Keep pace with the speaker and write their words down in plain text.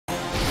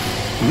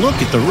Look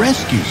at the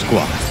rescue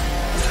squad.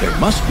 There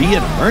must be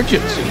an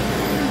emergency.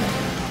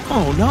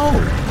 Oh no!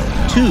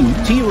 2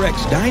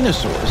 T-Rex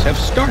dinosaurs have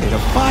started a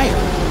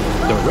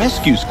fire. The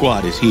rescue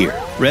squad is here.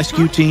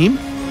 Rescue team,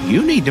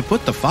 you need to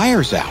put the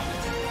fires out.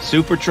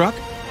 Super Truck,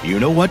 you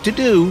know what to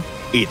do.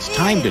 It's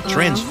time to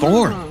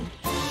transform.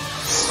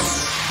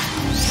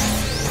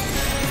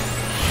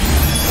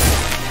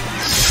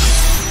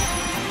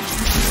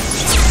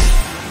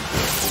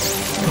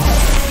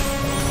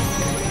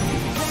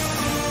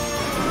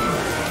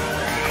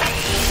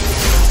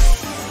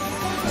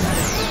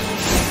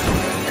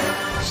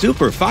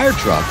 Super Fire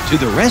Truck to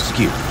the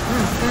rescue.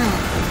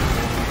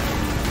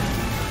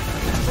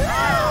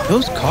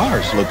 Those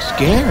cars look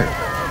scared.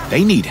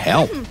 They need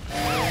help.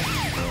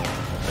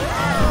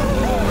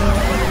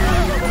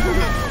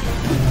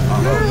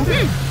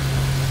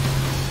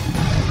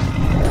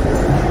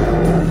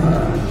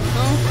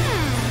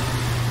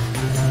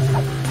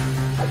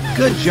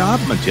 Good job,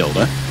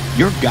 Matilda.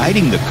 You're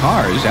guiding the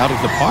cars out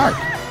of the park.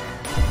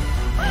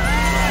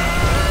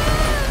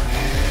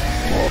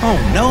 Oh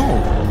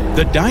no!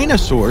 The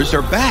dinosaurs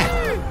are back.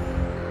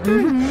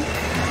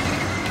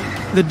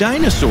 The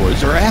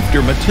dinosaurs are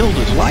after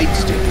Matilda's light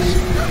sticks.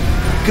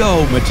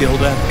 Go,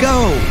 Matilda,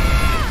 go!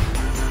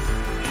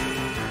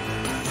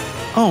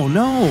 Oh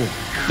no!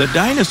 The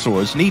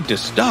dinosaurs need to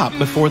stop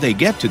before they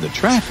get to the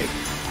traffic.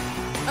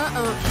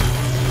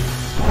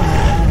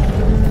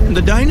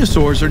 The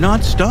dinosaurs are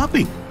not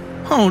stopping.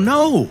 Oh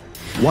no!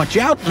 Watch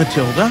out,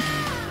 Matilda!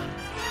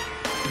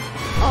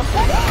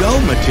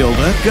 Go,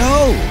 Matilda,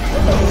 go!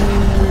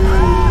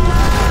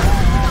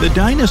 The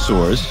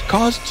dinosaurs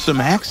caused some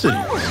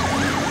accidents.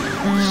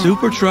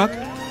 Super Truck,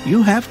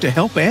 you have to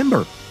help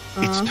Amber.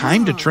 It's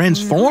time to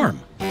transform.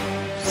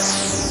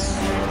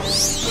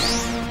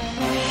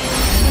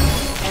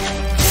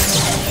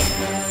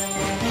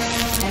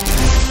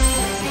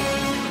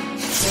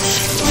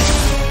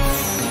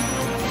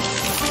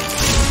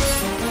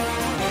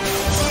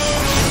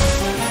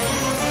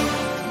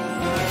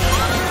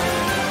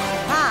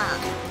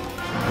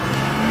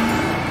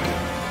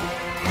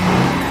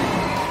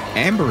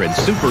 Amber and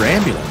Super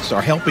Ambulance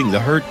are helping the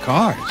hurt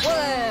cars.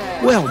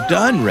 Well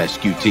done,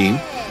 rescue team.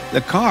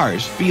 The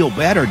cars feel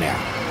better now.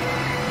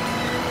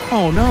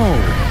 Oh no,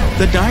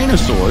 the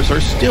dinosaurs are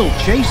still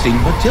chasing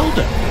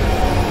Matilda.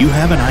 You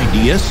have an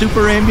idea,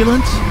 Super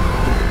Ambulance?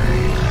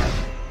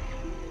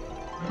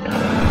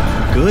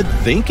 Good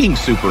thinking,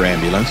 Super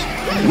Ambulance.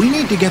 We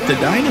need to get the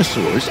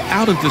dinosaurs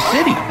out of the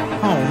city.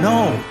 Oh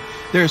no,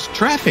 there's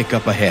traffic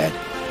up ahead.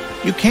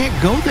 You can't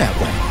go that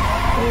way.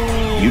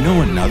 You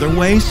know another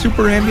way,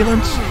 Super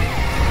Ambulance?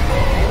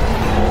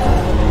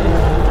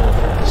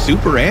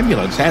 Super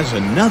Ambulance has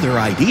another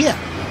idea.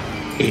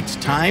 It's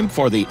time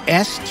for the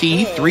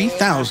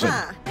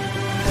ST-3000.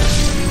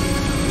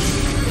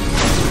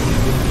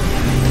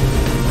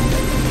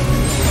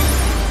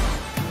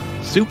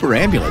 Super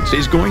Ambulance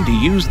is going to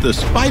use the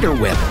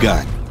spiderweb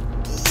gun.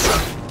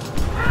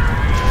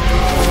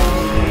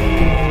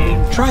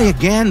 Try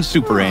again,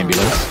 Super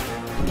Ambulance.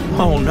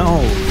 Oh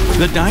no,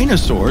 the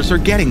dinosaurs are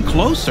getting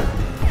closer.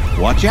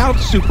 Watch out,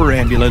 Super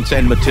Ambulance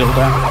and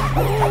Matilda.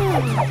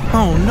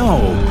 Oh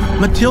no,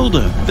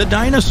 Matilda, the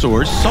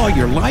dinosaurs saw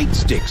your light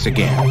sticks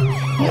again.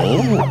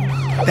 Oh,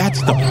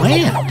 that's the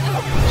plan.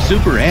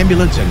 Super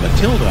Ambulance and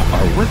Matilda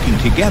are working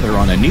together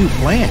on a new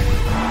plan.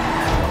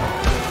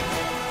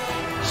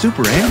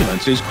 Super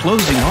Ambulance is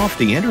closing off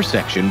the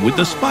intersection with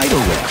the spider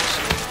webs.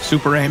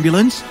 Super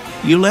Ambulance,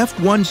 you left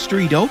one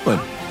street open.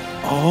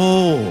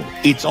 Oh,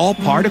 it's all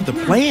part of the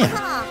plan.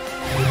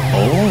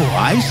 Oh,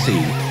 I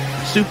see.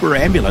 Super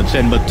Ambulance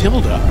and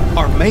Matilda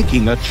are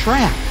making a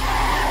trap.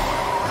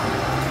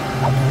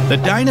 The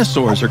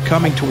dinosaurs are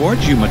coming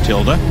towards you,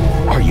 Matilda.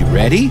 Are you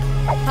ready?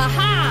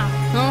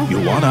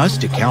 You want us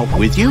to count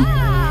with you?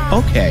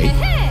 Okay.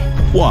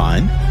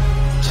 1,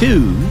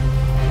 2,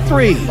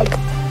 3.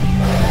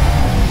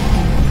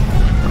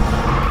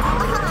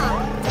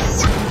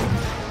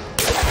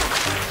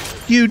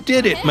 You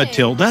did it,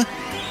 Matilda.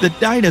 The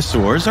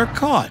dinosaurs are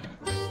caught.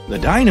 The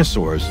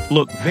dinosaurs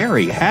look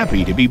very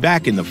happy to be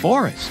back in the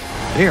forest.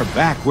 They're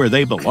back where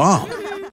they belong.